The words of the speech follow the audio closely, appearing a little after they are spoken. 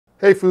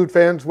Hey food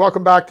fans,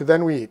 welcome back to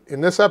Then We Eat.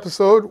 In this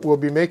episode, we'll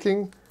be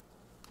making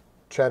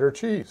cheddar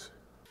cheese.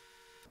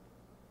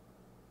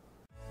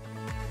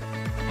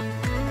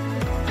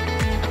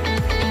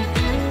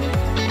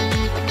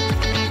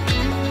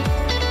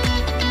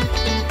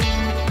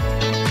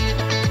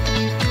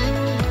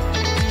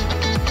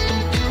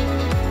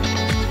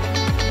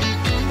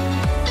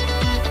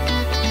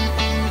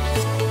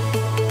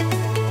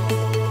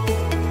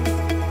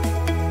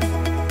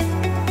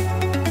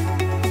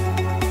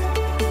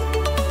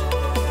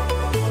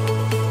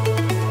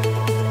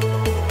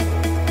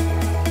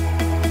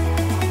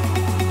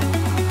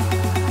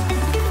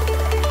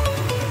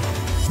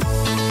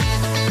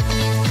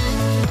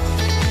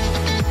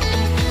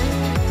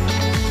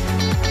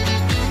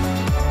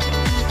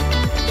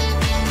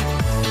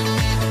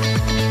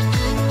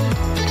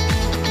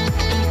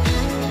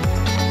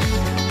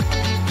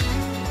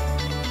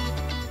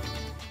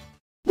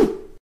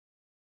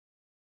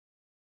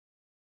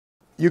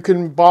 You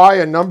can buy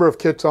a number of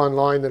kits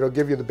online that'll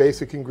give you the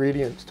basic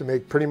ingredients to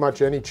make pretty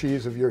much any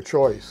cheese of your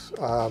choice.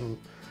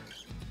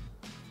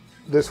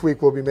 This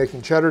week we'll be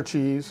making cheddar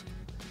cheese.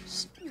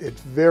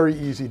 It's very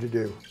easy to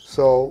do.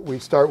 So we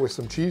start with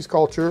some cheese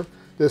culture.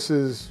 This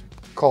is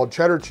called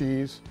cheddar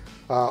cheese,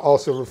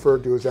 also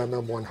referred to as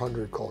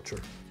MM100 culture.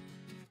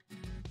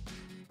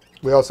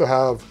 We also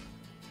have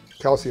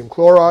calcium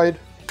chloride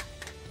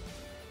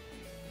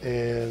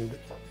and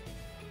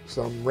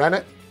some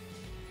rennet.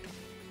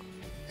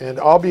 And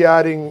I'll be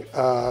adding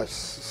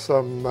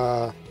some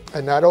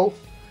Annatto.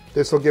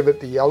 This will give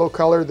it the yellow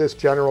color. This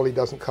generally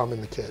doesn't come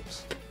in the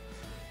kits.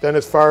 Then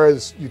as far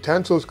as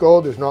utensils go,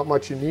 there's not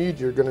much you need.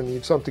 You're going to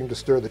need something to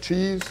stir the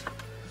cheese.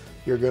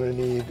 You're going to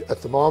need a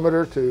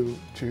thermometer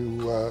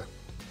to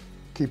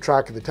keep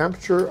track of the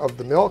temperature of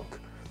the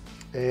milk,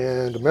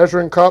 and a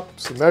measuring cup,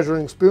 some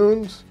measuring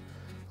spoons,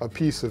 a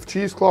piece of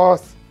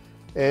cheesecloth,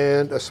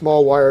 and a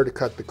small wire to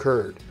cut the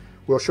curd.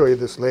 We'll show you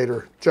this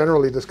later.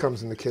 Generally, this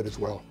comes in the kit as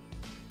well.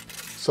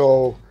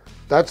 So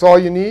that's all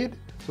you need.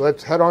 So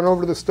let's head on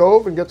over to the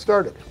stove and get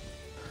started.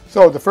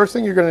 So the first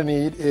thing you're going to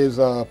need is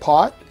a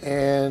pot,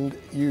 and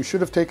you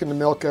should have taken the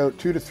milk out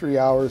 2 to 3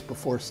 hours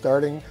before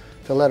starting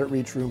to let it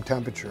reach room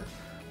temperature.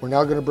 We're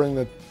now going to bring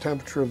the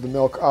temperature of the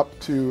milk up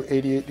to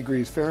 88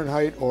 degrees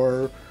Fahrenheit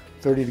or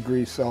 30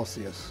 degrees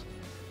Celsius.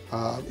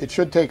 It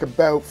should take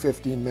about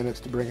 15 minutes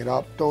to bring it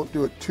up. Don't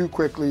do it too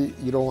quickly.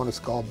 You don't want to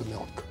scald the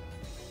milk.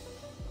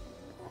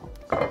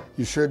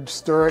 You should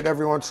stir it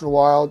every once in a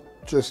while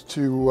just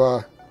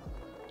to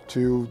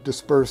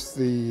disperse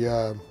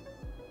the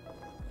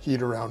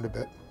heat around a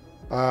bit.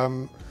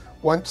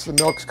 Once the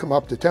milk's come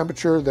up to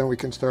temperature, then we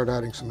can start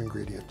adding some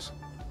ingredients.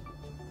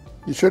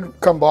 You should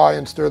come by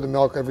and stir the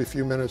milk every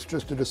few minutes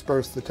just to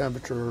disperse the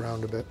temperature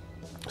around a bit.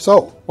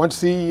 So once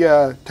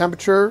the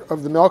temperature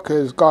of the milk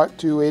has got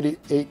to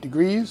 88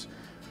 degrees,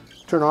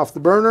 turn off the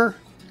burner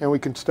and we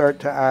can start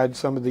to add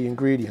some of the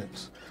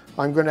ingredients.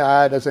 I'm going to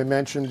add, as I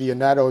mentioned, the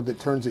Annatto that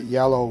turns it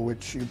yellow,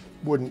 which you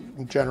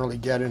wouldn't generally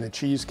get in a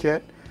cheese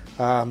kit.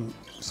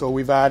 So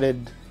we've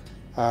added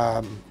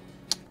a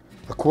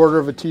 1/4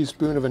 of a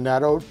teaspoon of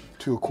Annatto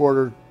to a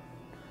 1/4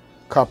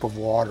 cup of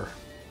water.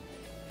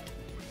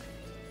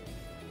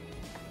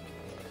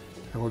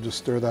 And we'll just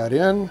stir that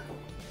in.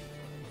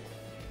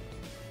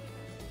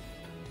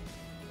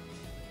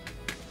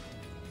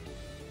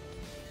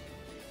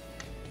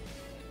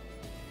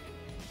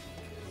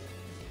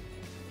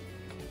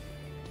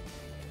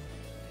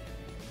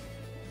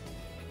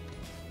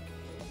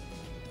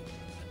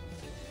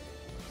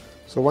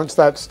 So once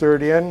that's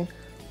stirred in,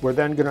 we're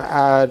then going to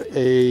add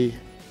a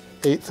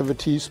 1/8 of a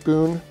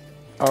teaspoon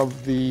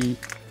of the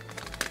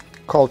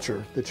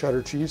culture, the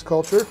cheddar cheese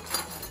culture.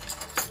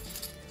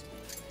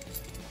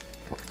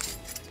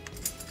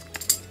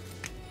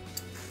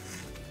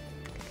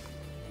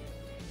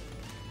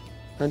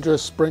 And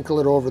just sprinkle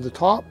it over the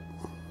top.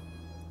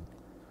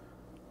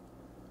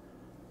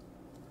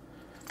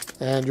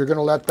 And you're going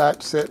to let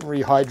that sit and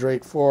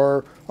rehydrate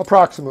for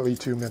approximately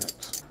 2 minutes.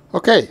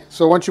 Okay,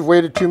 so once you've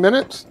waited 2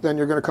 minutes, then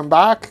you're going to come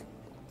back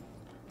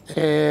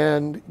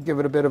and give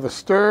it a bit of a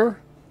stir.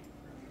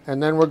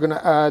 And then we're going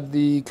to add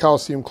the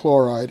calcium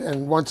chloride.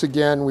 And once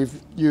again, we've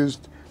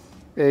used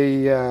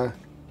a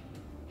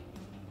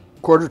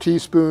 1/4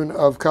 teaspoon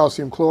of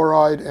calcium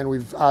chloride, and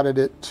we've added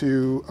it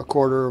to a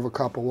 1/4 of a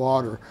cup of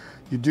water.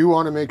 You do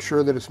want to make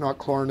sure that it's not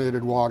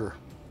chlorinated water.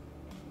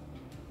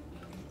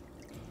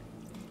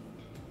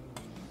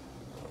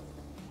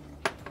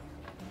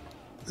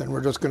 Then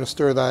we're just going to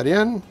stir that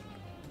in.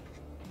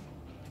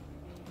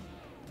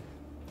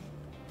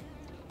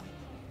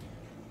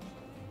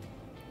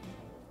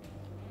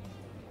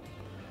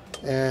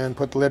 And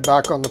put the lid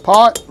back on the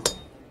pot.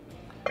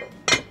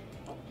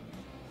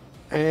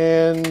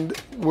 And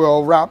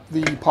we'll wrap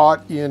the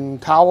pot in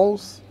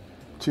towels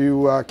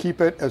to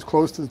keep it as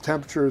close to the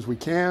temperature as we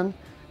can.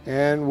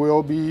 And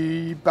we'll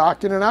be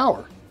back in an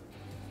hour.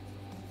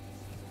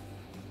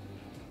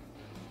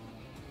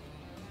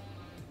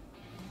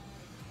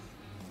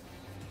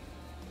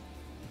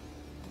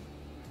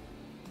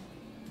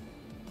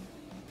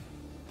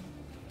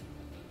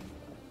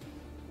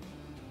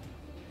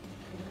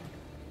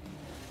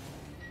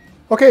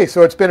 Okay,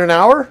 so it's been an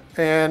hour,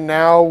 and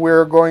now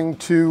we're going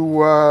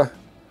to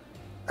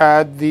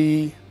add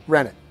the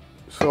rennet.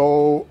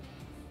 So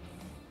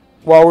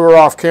while we were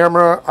off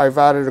camera, I've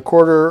added a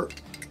quarter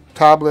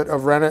tablet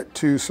of rennet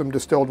to some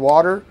distilled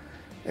water,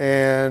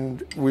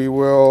 and we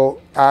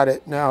will add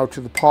it now to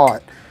the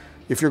pot.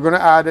 If you're going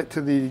to add it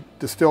to the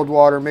distilled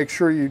water, make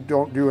sure you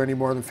don't do any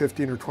more than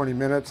 15 or 20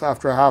 minutes.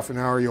 After a half an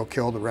hour, you'll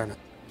kill the rennet.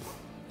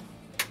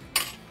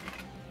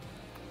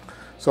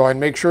 So I'd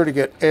make sure to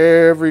get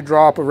every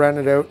drop of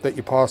rennet out that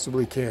you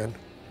possibly can.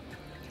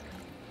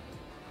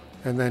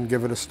 And then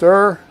give it a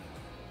stir.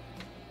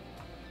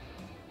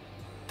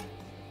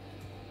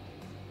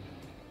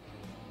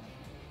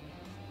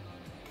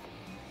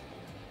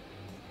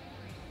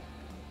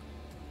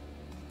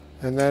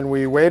 And then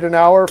we wait an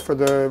hour for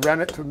the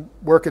rennet to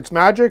work its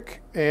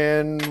magic,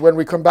 and when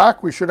we come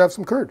back, we should have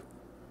some curd.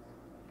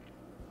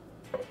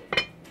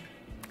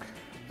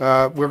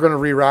 We're going to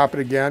rewrap it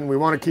again. We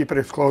want to keep it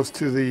as close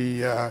to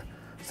the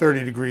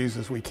 30 degrees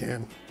as we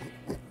can.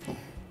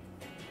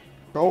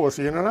 So we'll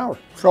see you in an hour.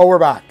 So we're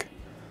back.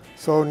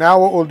 So now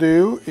what we'll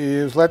do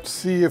is let's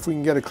see if we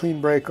can get a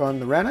clean break on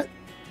the rennet,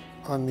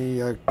 on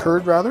the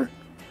curd rather.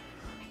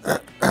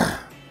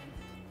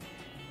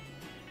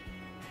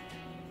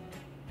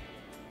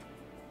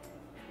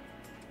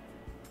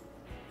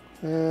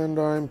 And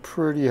I'm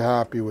pretty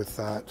happy with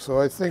that. So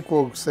I think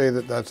we'll say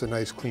that that's a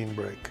nice clean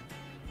break.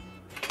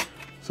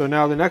 So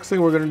now the next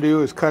thing we're going to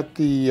do is cut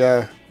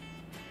the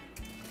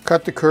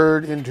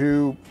curd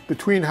into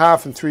between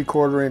 1/2 and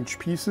 3/4 inch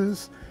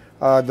pieces.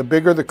 The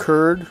bigger the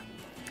curd,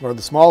 or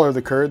the smaller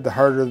the curd, the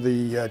harder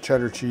the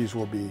cheddar cheese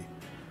will be.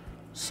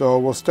 So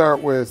we'll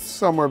start with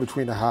somewhere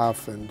between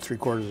 1/2 and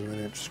 3/4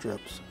 inch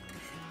strips.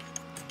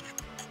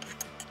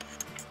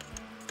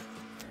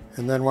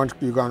 And then once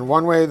you've gone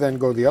one way, then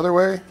go the other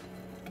way.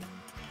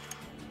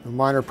 And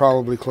mine are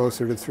probably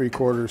closer to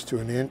 3/4 to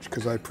 1 inch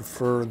because I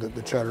prefer that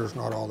the cheddar is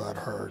not all that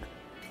hard.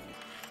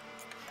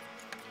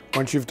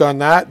 Once you've done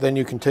that, then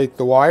you can take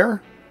the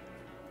wire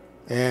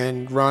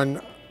and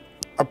run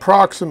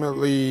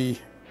approximately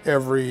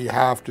every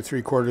 1/2 to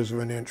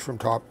 3/4 inch from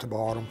top to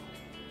bottom.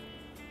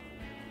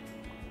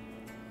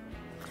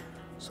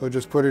 So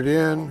just put it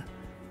in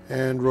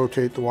and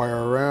rotate the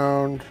wire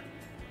around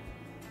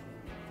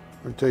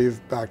until you're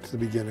back to the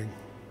beginning.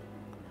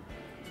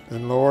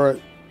 Then lower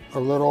it a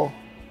little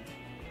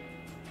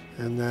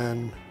and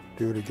then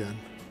do it again.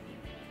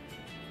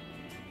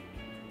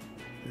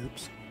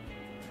 Oops,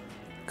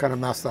 kind of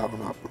messed that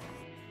one up.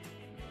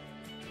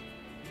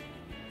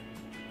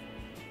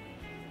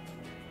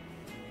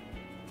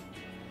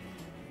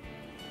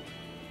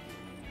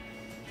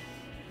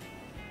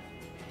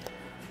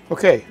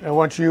 Okay, and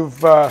once you've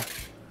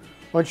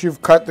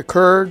cut the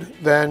curd,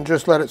 then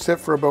just let it sit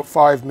for about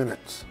 5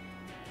 minutes.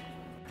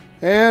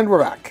 And we're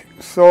back.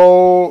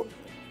 So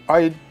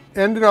I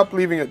ended up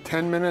leaving it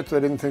 10 minutes. I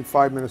didn't think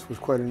 5 minutes was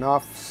quite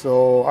enough,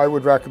 so I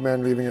would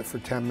recommend leaving it for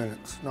 10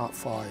 minutes, not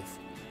 5.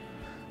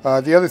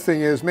 The other thing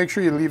is make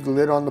sure you leave the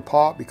lid on the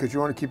pot because you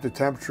want to keep the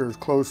temperature as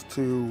close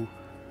to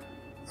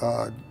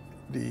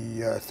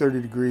the 30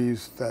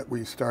 degrees that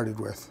we started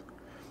with.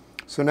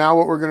 So now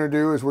what we're going to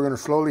do is we're going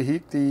to slowly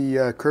heat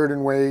the curd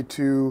and whey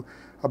to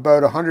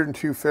about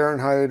 102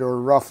 Fahrenheit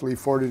or roughly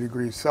 40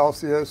 degrees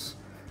Celsius.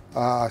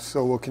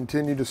 So we'll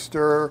continue to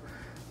stir.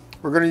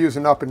 We're going to use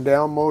an up and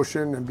down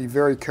motion and be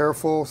very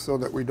careful so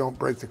that we don't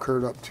break the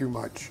curd up too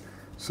much.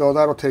 So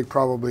that'll take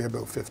probably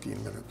about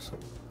 15 minutes.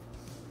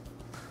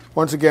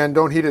 Once again,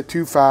 don't heat it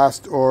too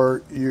fast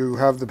or you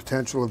have the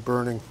potential of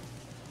burning.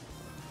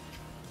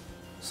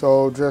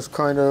 So just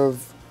kind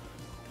of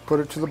put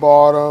it to the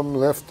bottom,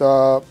 lift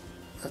up,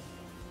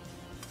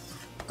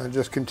 and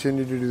just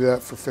continue to do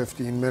that for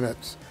 15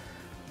 minutes.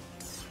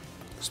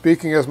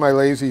 Speaking as my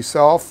lazy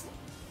self,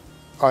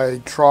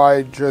 I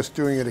tried just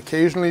doing it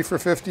occasionally for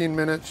 15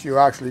 minutes. You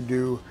actually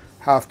do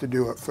have to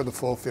do it for the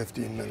full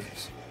 15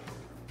 minutes.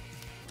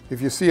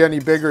 If you see any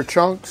bigger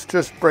chunks,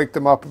 just break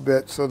them up a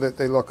bit so that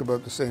they look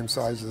about the same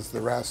size as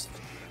the rest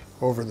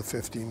over the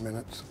 15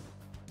 minutes.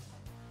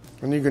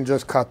 And you can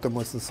just cut them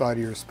with the side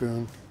of your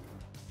spoon.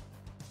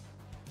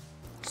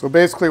 So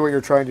basically what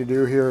you're trying to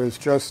do here is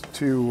just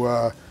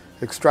to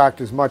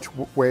extract as much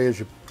whey as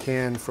you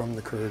can from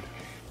the curd.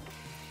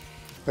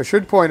 I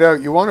should point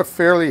out you want a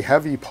fairly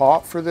heavy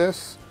pot for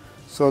this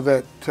so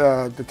that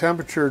the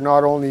temperature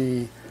not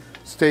only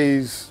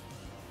stays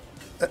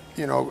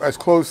as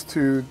close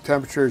to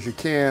temperature as you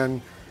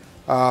can,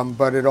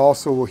 but it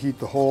also will heat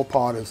the whole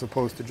pot as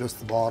opposed to just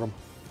the bottom.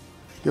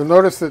 You'll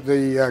notice that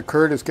the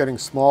curd is getting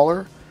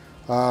smaller.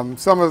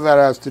 Some of that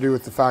has to do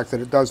with the fact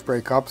that it does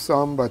break up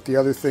some, but the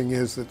other thing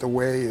is that the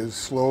whey is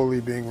slowly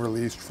being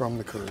released from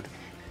the curd.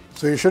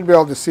 So you should be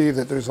able to see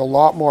that there's a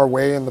lot more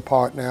whey in the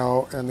pot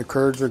now and the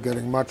curds are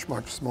getting much,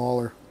 much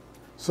smaller.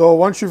 So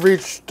once you've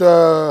reached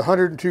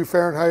 102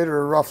 Fahrenheit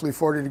or roughly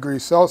 40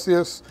 degrees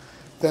Celsius,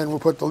 then we'll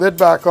put the lid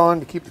back on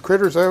to keep the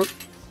critters out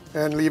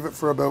and leave it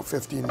for about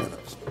 15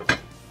 minutes.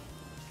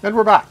 And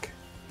we're back.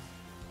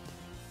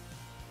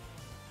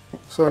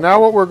 So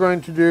now what we're going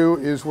to do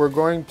is we're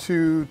going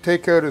to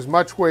take out as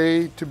much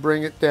whey to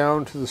bring it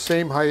down to the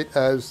same height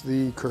as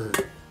the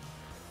curd.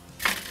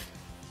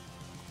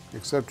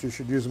 Except you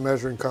should use a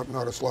measuring cup,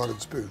 not a slotted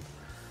spoon.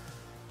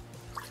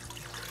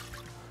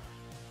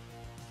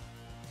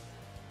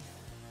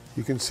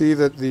 You can see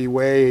that the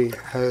whey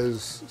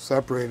has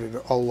separated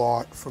a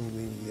lot from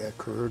the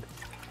curd.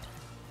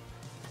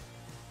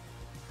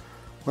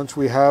 Once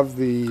we have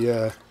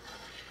the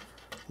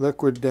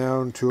liquid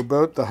down to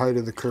about the height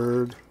of the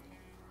curd,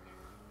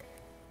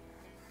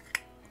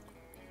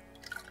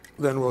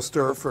 then we'll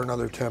stir it for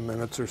another 10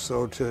 minutes or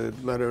so to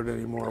let out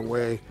any more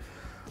whey.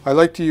 I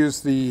like to use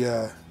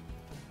the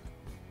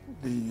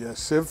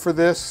sieve for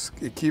this.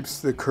 It keeps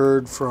the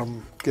curd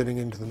from getting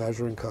into the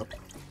measuring cup.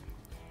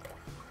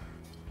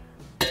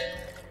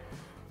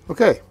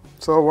 Okay,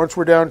 so once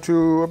we're down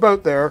to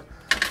about there,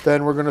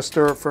 then we're going to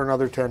stir it for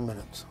another 10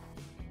 minutes.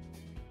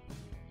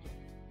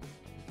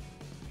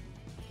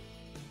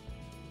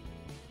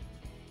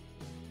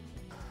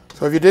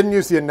 So if you didn't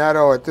use the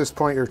annatto at this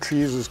point, your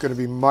cheese is going to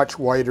be much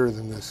whiter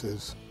than this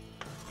is.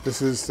 This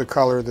is the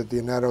color that the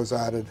annatto's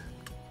added.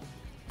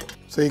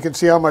 So you can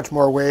see how much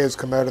more whey has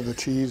come out of the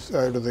cheese,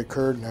 out of the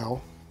curd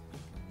now.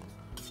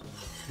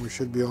 We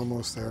should be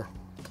almost there.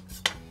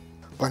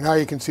 By now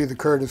you can see the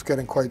curd is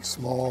getting quite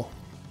small.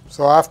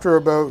 So after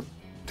about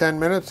 10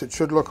 minutes, it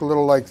should look a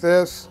little like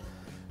this.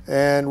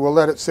 And we'll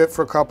let it sit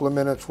for a couple of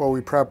minutes while we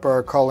prep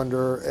our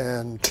colander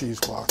and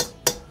cheesecloth.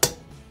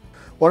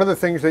 One of the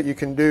things that you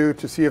can do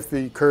to see if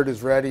the curd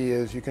is ready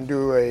is you can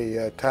do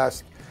a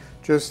test.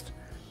 Just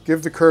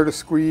give the curd a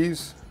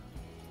squeeze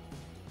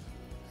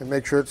and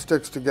make sure it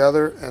sticks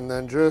together, and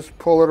then just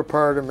pull it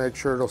apart and make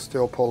sure it'll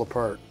still pull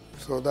apart.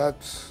 So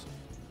that's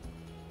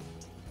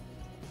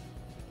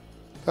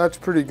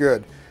pretty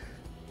good.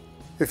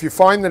 If you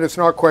find that it's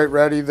not quite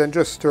ready, then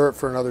just stir it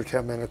for another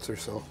 10 minutes or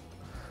so.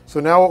 So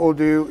now what we'll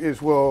do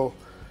is we'll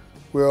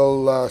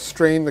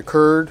strain the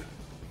curd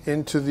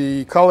into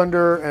the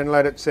colander and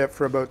let it sit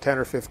for about 10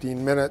 or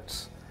 15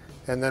 minutes,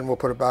 and then we'll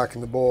put it back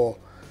in the bowl.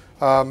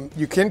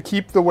 You can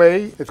keep the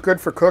whey. It's good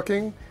for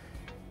cooking.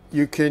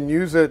 You can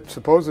use it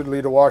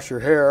supposedly to wash your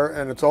hair,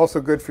 and it's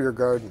also good for your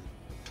garden.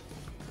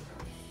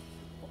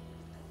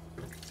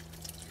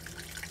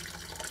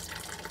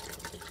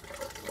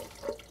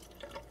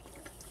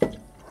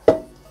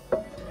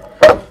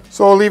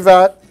 So I'll leave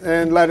that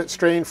and let it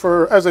strain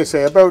for, as I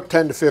say, about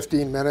 10 to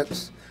 15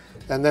 minutes.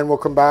 And then we'll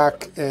come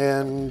back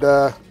and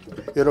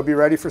it'll be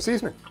ready for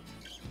seasoning.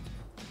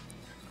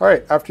 All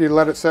right, after you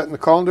let it set in the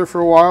colander for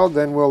a while,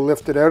 then we'll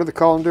lift it out of the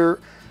colander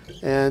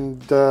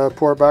and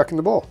pour it back in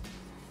the bowl.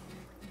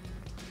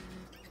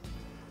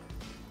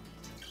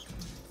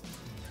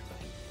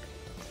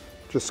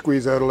 Just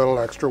squeeze out a little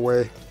extra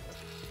whey.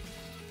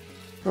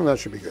 And that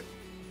should be good.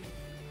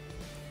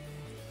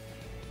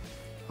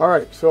 All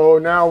right, so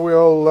now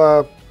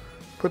we'll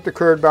put the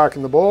curd back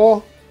in the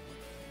bowl.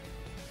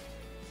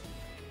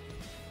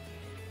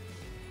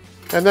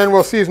 And then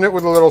we'll season it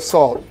with a little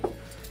salt.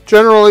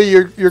 Generally,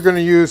 you're going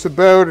to use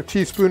about a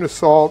teaspoon of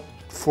salt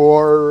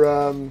for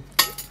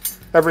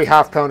every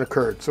half pound of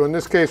curd. So in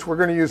this case, we're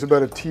going to use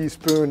about a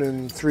teaspoon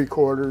and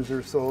 3/4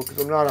 or so,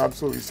 because I'm not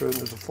absolutely certain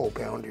there's a full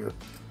pound here.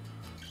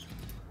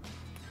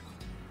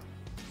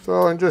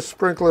 So, and just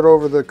sprinkle it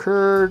over the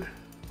curd.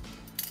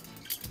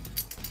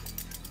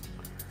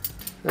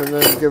 And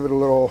then give it a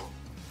little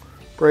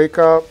break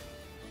up.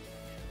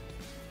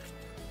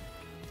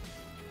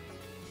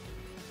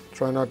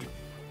 Try not to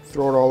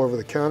throw it all over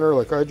the counter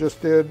like I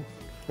just did.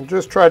 And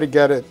just try to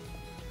get it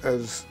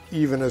as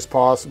even as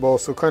possible.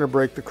 So kind of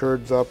break the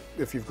curds up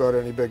if you've got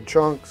any big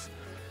chunks.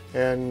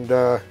 And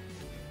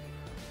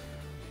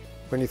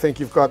when you think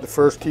you've got the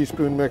first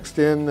teaspoon mixed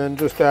in, then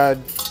just add,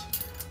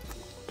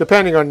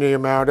 depending on the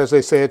amount, as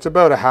I say, it's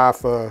about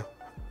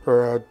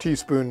a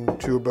teaspoon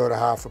to about a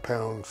half a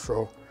pound.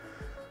 So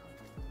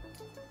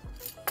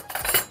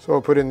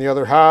I'll put in the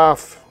other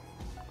half,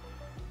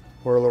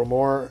 or a little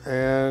more,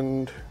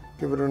 and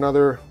give it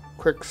another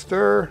quick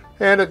stir.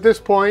 And at this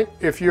point,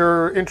 if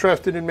you're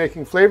interested in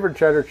making flavored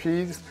cheddar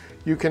cheese,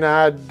 you can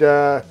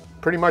add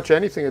pretty much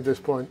anything at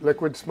this point.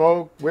 Liquid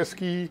smoke,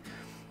 whiskey,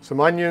 some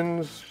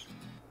onions,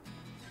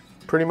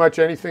 pretty much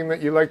anything that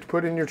you like to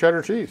put in your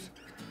cheddar cheese.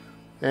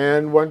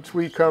 And once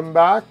we come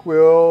back,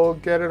 we'll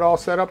get it all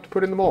set up to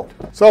put in the mold.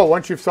 So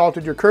once you've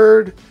salted your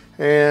curd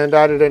and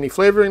added any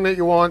flavoring that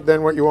you want,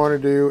 then what you want to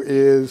do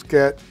is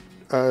get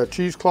a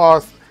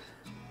cheesecloth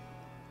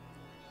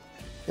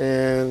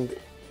and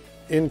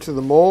into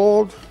the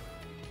mold,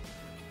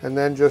 and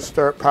then just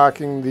start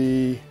packing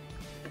the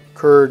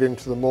curd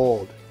into the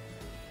mold.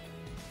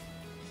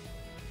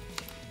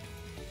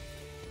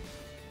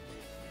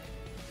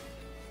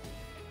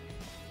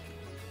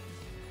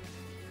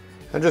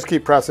 And just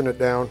keep pressing it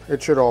down.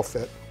 It should all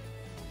fit.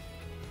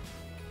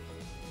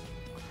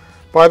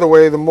 By the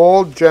way, the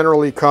mold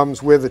generally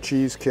comes with a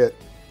cheese kit.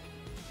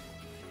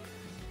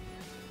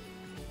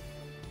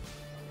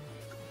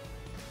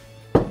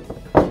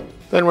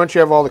 Then once you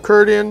have all the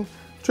curd in,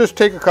 just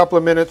take a couple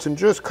of minutes and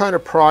just kind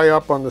of pry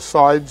up on the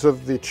sides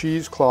of the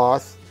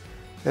cheesecloth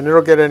And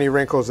it'll get any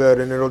wrinkles out,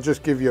 and it'll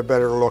just give you a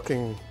better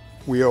looking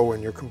wheel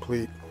when you're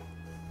complete.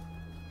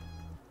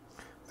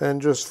 Then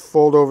just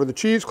fold over the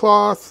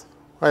cheesecloth.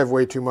 I have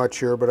way too much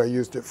here, but I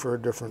used it for a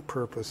different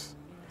purpose.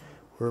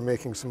 We were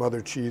making some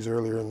other cheese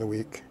earlier in the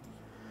week.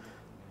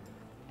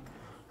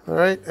 All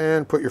right,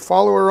 and put your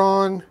follower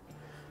on,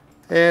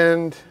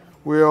 and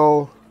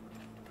we'll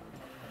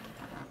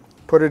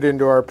put it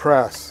into our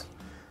press.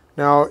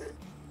 Now,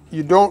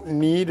 you don't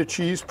need a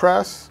cheese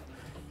press.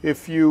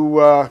 If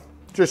you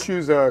just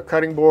use a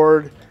cutting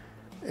board,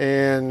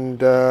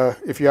 and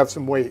if you have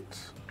some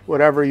weights,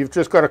 whatever, you've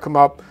just got to come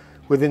up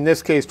with, in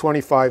this case,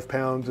 25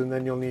 pounds, and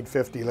then you'll need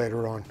 50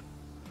 later on.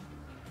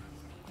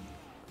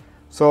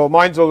 So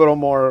mine's a little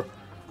more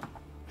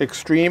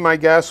extreme, I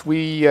guess.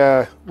 We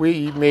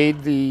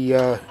made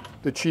the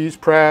cheese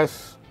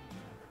press.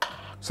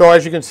 So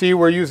as you can see,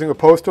 we're using a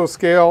postal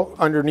scale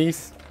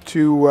underneath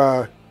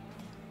to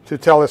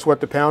tell us what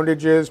the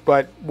poundage is,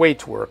 but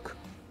weights work.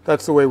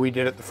 That's the way we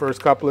did it the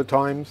first couple of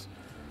times.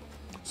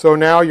 So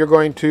now you're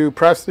going to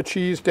press the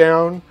cheese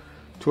down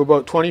to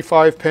about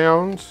 25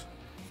 pounds.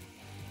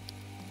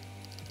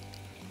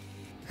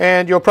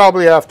 And you'll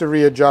probably have to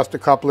readjust a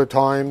couple of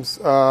times,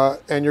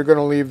 and you're going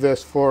to leave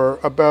this for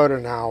about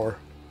an hour.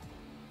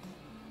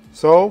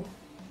 So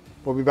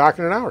we'll be back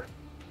in an hour.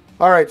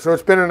 All right, so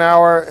it's been an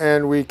hour,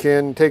 and we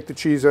can take the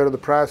cheese out of the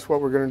press.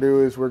 What we're going to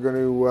do is we're going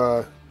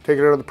to take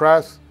it out of the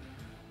press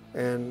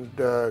and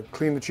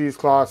clean the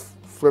cheesecloth,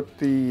 flip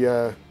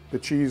the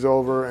cheese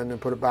over, and then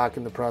put it back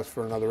in the press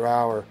for another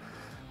hour.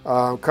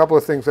 A couple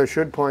of things I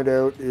should point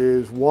out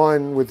is,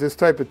 one, with this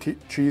type of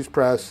cheese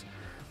press,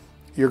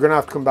 you're going to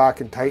have to come back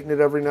and tighten it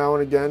every now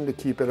and again to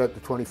keep it at the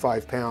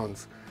 25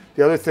 pounds.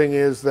 The other thing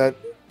is that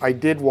I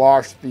did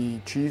wash the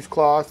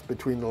cheesecloth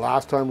between the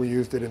last time we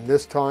used it and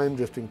this time,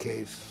 just in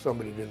case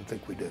somebody didn't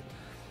think we did.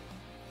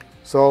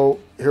 So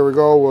here we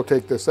go, we'll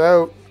take this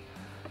out,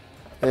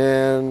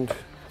 and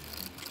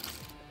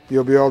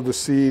you'll be able to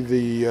see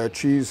the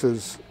cheese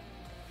is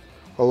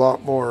a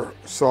lot more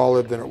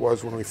solid than it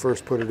was when we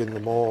first put it in the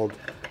mold.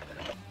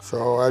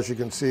 So as you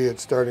can see,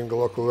 it's starting to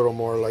look a little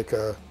more like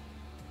a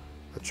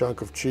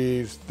chunk of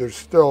cheese. There's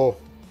still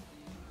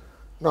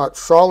not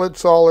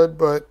solid,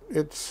 but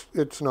it's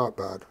not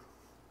bad.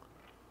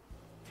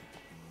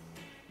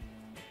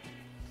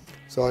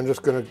 So I'm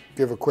just going to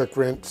give a quick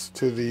rinse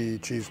to the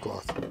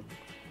cheesecloth.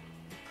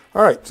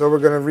 All right, so we're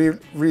going to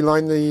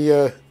reline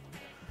the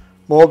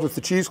mold with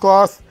the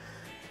cheesecloth,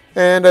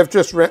 and I've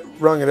just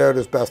wrung it out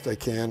as best I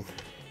can.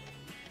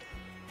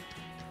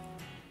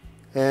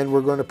 And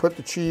we're going to put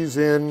the cheese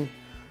in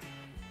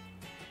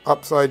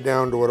upside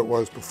down to what it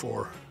was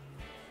before.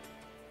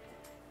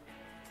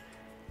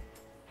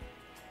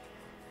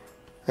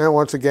 And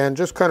once again,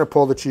 just kind of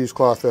pull the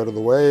cheesecloth out of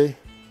the way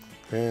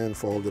and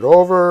fold it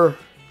over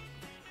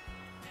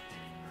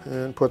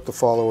and put the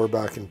follower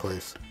back in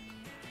place.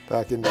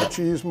 Back into the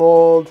cheese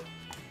mold.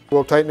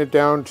 We'll tighten it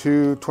down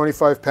to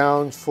 25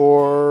 pounds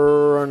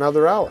for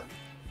another hour.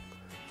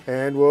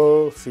 And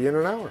we'll see you in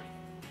an hour.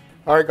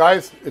 All right,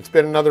 guys, it's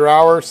been another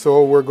hour,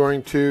 so we're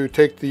going to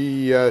take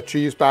the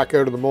cheese back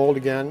out of the mold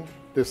again.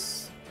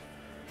 This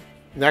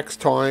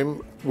next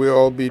time,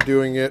 we'll be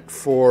doing it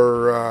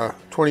for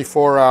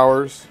 24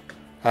 hours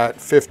at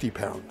 50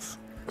 pounds.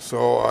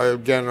 So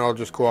I'll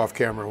just go off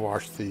camera and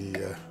wash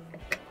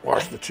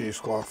the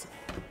cheesecloth.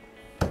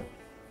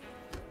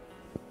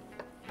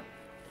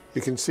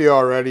 You can see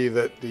already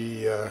that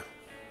the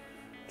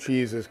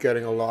cheese is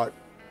getting a lot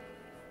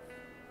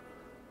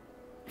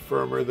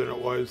firmer than it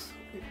was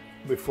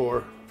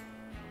before.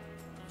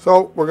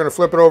 So we're going to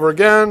flip it over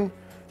again,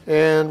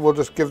 and we'll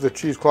just give the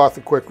cheesecloth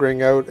a quick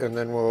wring out, and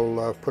then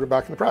we'll put it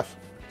back in the press.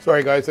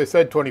 Sorry guys, I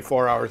said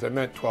 24 hours, I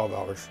meant 12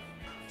 hours.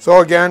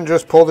 So again,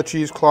 just pull the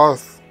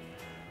cheesecloth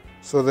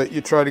so that you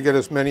try to get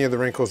as many of the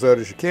wrinkles out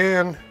as you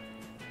can,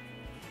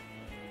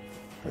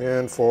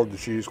 and fold the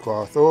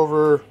cheesecloth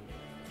over,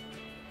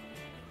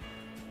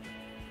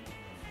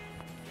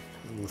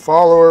 and the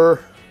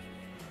follower,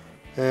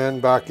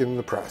 and back in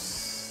the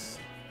press.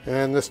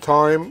 And this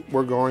time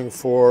we're going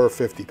for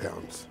 50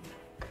 pounds.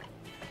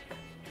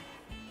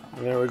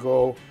 And there we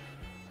go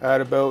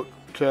at about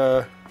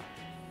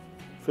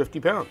 50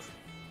 pounds.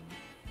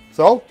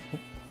 So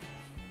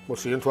we'll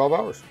see you in 12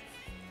 hours.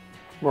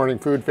 Morning,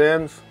 food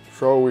fans.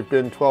 So we've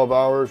been 12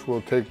 hours.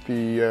 We'll take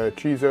the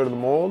cheese out of the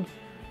mold,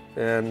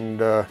 and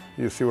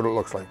you see what it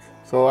looks like.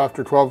 So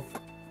after 12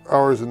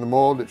 hours in the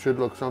mold, it should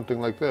look something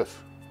like this.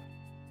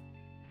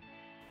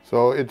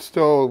 So it's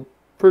still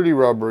pretty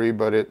rubbery,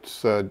 but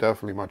it's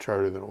definitely much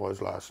harder than it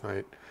was last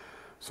night.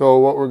 So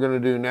what we're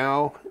going to do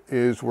now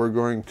is we're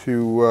going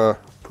to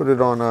put it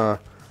on a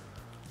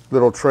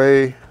little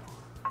tray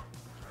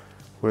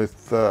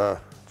with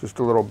just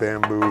a little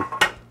bamboo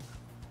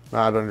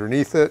mat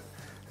underneath it,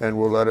 and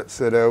we'll let it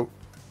sit out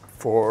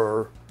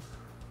for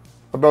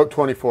about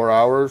 24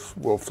 hours.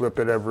 We'll flip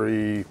it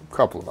every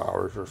couple of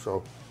hours or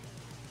so.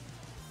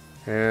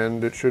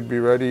 And it should be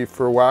ready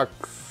for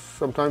wax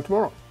sometime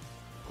tomorrow.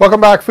 Welcome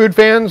back, food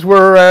fans.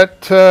 We're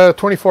at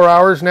 24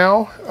 hours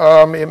now.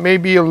 It may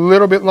be a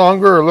little bit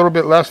longer or a little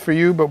bit less for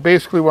you, but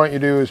basically what you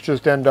do is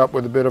just end up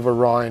with a bit of a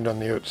rind on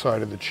the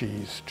outside of the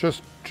cheese.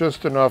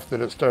 Just enough that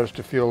it starts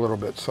to feel a little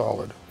bit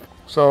solid.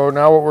 So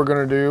now what we're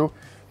going to do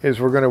is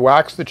we're going to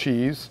wax the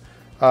cheese.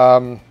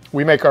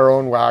 We make our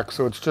own wax,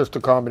 so it's just a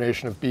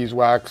combination of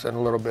beeswax and a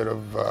little bit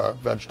of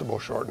vegetable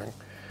shortening.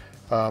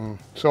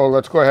 So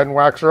let's go ahead and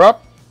wax her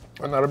up,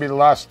 and that'll be the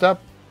last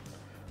step.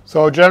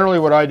 So generally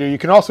what I do, you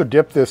can also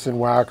dip this in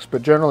wax,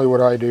 but generally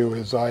what I do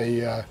is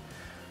I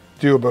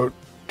do about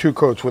 2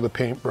 coats with a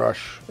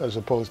paintbrush as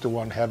opposed to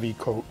one heavy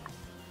coat.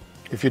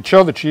 If you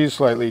chill the cheese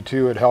slightly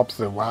too, it helps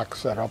the wax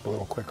set up a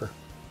little quicker.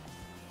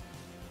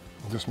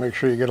 Just make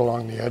sure you get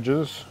along the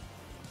edges.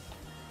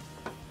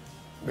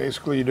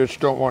 Basically, you just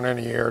don't want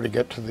any air to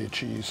get to the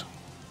cheese.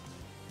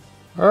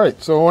 All right,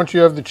 so once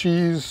you have the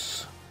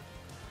cheese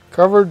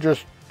covered,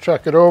 just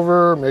check it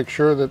over, make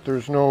sure that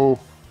there's no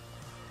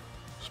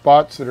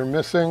spots that are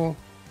missing.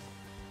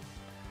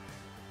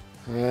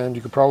 And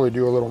you could probably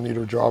do a little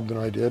neater job than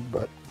I did,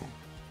 but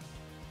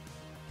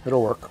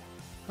it'll work.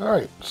 All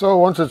right, so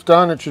once it's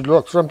done, it should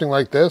look something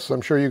like this.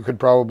 I'm sure you could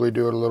probably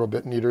do it a little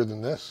bit neater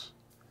than this.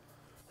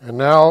 And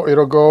now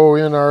it'll go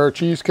in our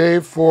cheese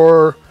cave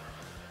for,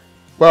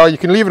 well, you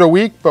can leave it a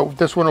week, but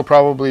this one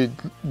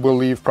will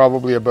leave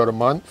probably about a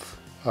month.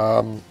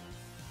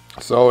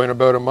 So in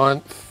about a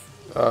month,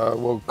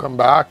 we'll come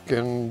back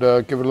and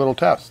give it a little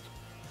test.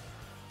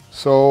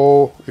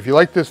 So if you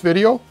like this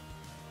video,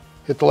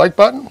 hit the like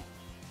button,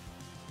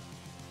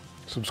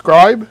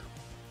 subscribe,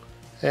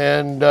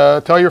 and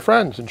tell your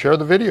friends and share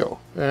the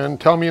video.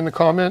 And tell me in the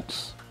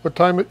comments what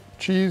type of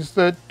cheese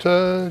that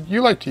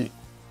you like to eat.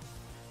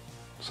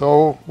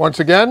 So once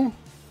again,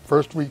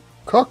 first we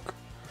cook,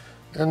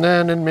 and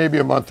then in maybe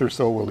a month or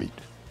so we'll eat.